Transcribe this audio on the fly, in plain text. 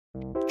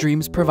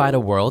Dreams provide a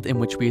world in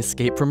which we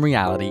escape from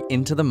reality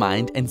into the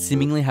mind and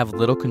seemingly have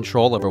little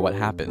control over what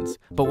happens.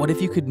 But what if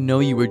you could know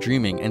you were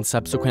dreaming and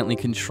subsequently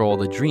control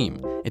the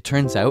dream? It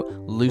turns out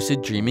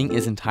lucid dreaming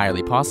is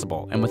entirely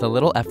possible, and with a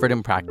little effort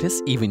and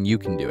practice, even you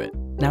can do it.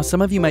 Now,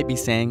 some of you might be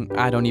saying,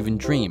 I don't even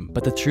dream,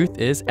 but the truth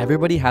is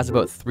everybody has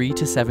about 3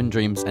 to 7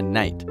 dreams a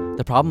night.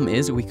 The problem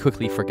is we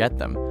quickly forget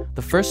them.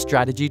 The first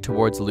strategy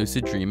towards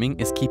lucid dreaming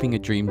is keeping a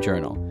dream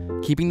journal.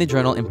 Keeping the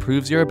journal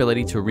improves your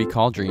ability to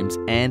recall dreams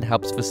and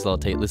helps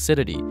facilitate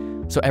lucidity.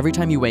 So every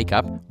time you wake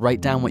up,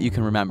 write down what you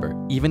can remember,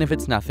 even if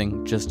it's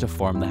nothing, just to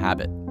form the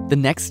habit. The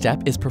next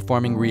step is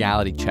performing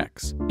reality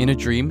checks. In a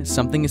dream,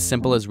 something as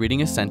simple as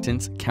reading a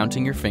sentence,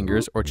 counting your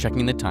fingers, or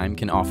checking the time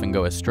can often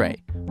go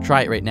astray.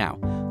 Try it right now.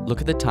 Look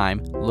at the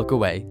time, look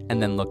away,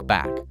 and then look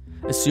back.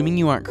 Assuming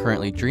you aren't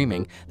currently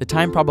dreaming, the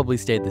time probably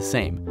stayed the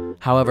same.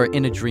 However,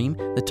 in a dream,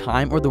 the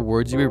time or the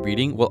words you were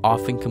reading will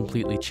often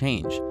completely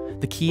change.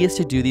 The key is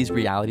to do these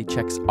reality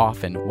checks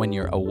often when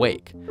you're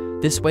awake.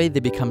 This way they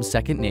become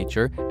second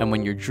nature, and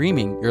when you're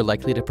dreaming, you're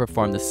likely to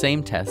perform the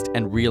same test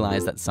and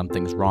realize that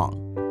something's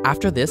wrong.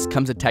 After this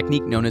comes a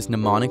technique known as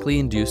mnemonically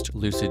induced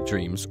lucid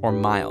dreams, or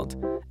mild.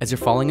 As you're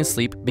falling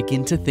asleep,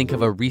 begin to think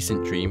of a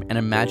recent dream and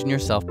imagine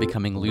yourself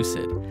becoming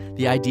lucid.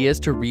 The idea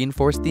is to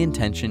reinforce the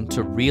intention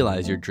to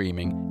realize you're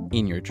dreaming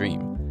in your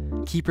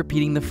dream. Keep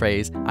repeating the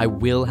phrase, I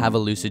will have a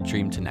lucid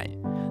dream tonight.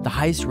 The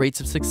highest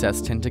rates of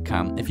success tend to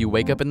come if you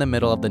wake up in the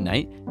middle of the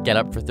night, get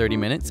up for 30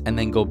 minutes, and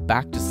then go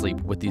back to sleep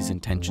with these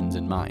intentions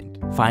in mind.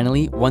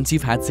 Finally, once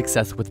you've had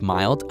success with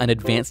mild, an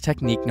advanced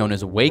technique known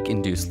as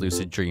wake-induced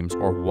lucid dreams,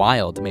 or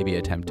WILD, may be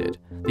attempted.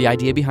 The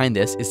idea behind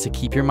this is to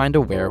keep your mind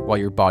aware while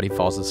your body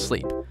falls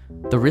asleep.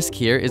 The risk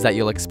here is that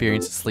you'll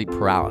experience sleep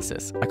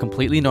paralysis, a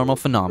completely normal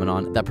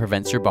phenomenon that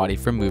prevents your body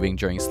from moving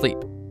during sleep.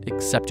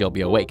 Except you'll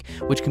be awake,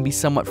 which can be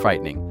somewhat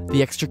frightening.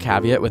 The extra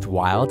caveat with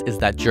WILD is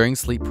that during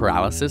sleep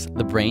paralysis,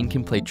 the brain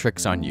can play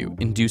tricks on you,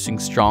 inducing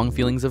strong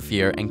feelings of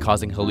fear and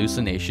causing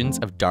hallucinations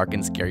of dark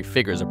and scary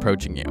figures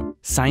approaching you.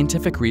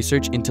 Scientific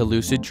research into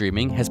lucid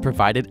dreaming has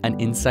provided an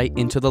insight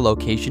into the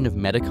location of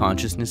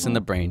metaconsciousness in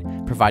the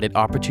brain, provided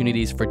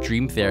opportunities for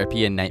dream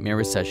therapy and nightmare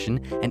recession,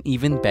 and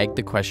even begged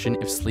the question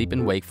if sleep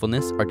and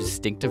wakefulness are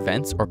distinct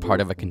events or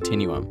part of a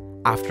continuum.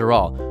 After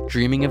all,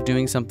 dreaming of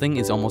doing something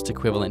is almost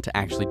equivalent to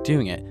actually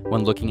doing it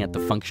when looking at the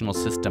functional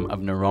system of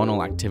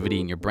neuronal activity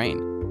in your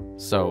brain.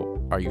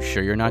 So, are you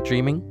sure you're not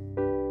dreaming?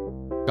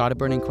 Got a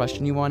burning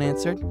question you want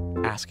answered?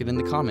 Ask it in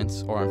the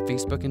comments or on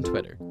Facebook and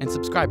Twitter, and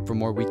subscribe for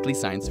more weekly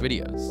science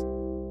videos.